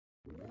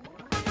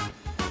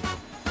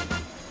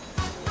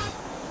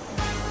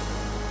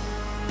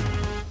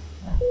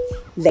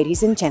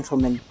Ladies and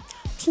gentlemen,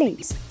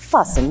 please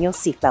fasten your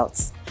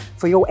seatbelts.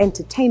 For your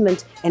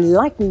entertainment,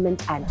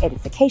 enlightenment, and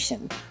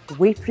edification,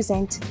 we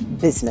present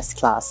Business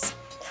Class.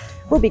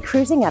 We'll be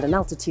cruising at an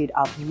altitude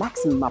of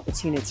maximum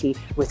opportunity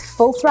with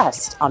full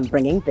thrust on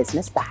bringing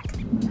business back.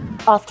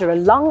 After a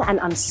long and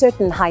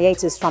uncertain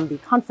hiatus from the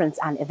conference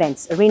and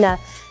events arena,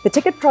 the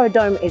Ticketpro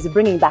Dome is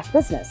bringing back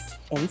business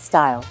in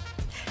style.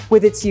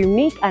 With its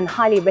unique and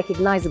highly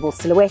recognizable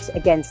silhouette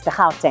against the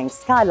Gauteng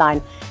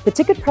skyline, the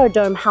Ticketpro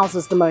Dome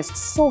houses the most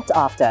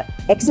sought-after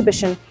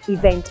exhibition,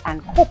 event,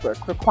 and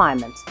corporate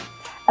requirement: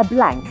 a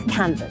blank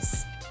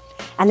canvas.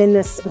 And in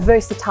this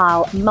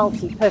versatile,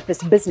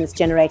 multi-purpose business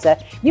generator,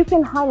 you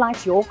can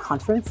highlight your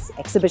conference,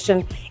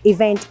 exhibition,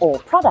 event, or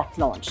product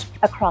launch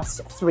across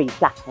 3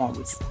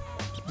 platforms: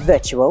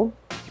 virtual,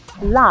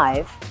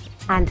 live,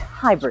 and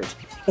hybrid,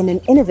 in an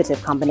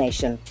innovative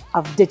combination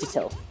of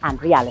digital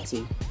and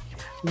reality.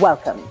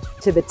 Welcome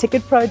to the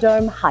Ticketpro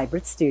Dome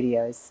Hybrid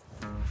Studios.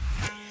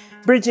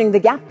 Bridging the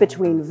gap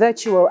between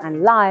virtual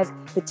and live,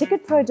 the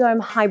Ticketpro Dome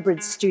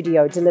Hybrid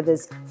Studio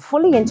delivers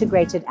fully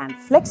integrated and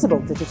flexible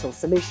digital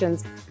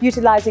solutions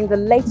utilizing the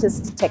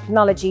latest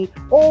technology,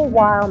 all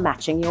while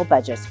matching your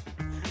budget.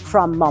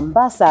 From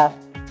Mombasa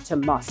to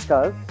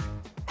Moscow,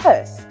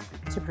 Perth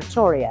to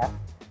Pretoria,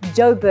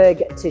 Joburg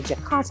to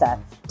Jakarta,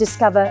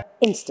 discover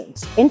instant,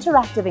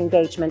 interactive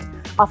engagement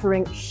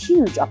offering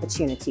huge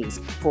opportunities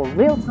for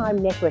real-time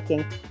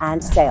networking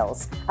and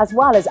sales, as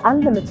well as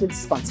unlimited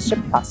sponsorship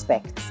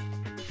prospects.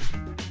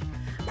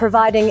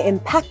 Providing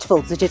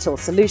impactful digital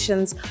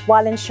solutions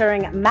while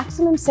ensuring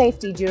maximum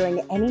safety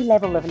during any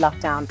level of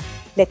lockdown,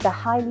 let the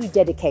highly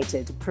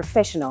dedicated,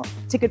 professional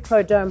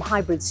Ticketpro Dome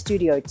Hybrid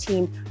Studio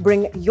team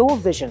bring your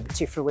vision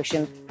to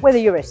fruition, whether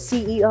you're a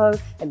CEO,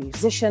 a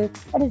musician,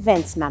 an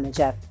events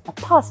manager, a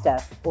pastor,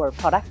 or a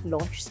product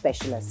launch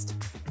specialist.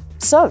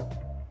 So,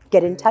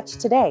 get in touch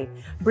today.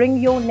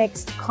 Bring your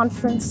next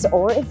conference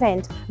or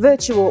event,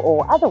 virtual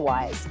or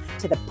otherwise,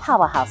 to the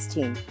powerhouse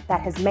team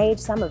that has made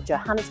some of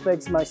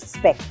Johannesburg's most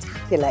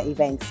spectacular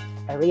events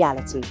a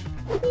reality.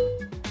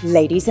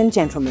 Ladies and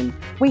gentlemen,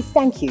 we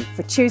thank you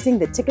for choosing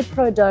the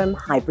Ticketpro Dome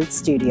Hybrid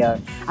Studio,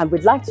 and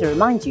would like to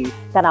remind you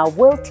that our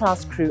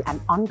world-class crew and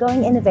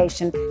ongoing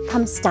innovation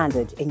comes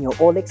standard in your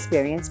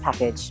all-experience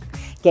package.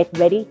 Get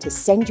ready to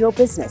send your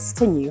business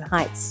to new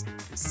heights.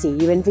 See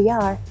you in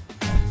VR.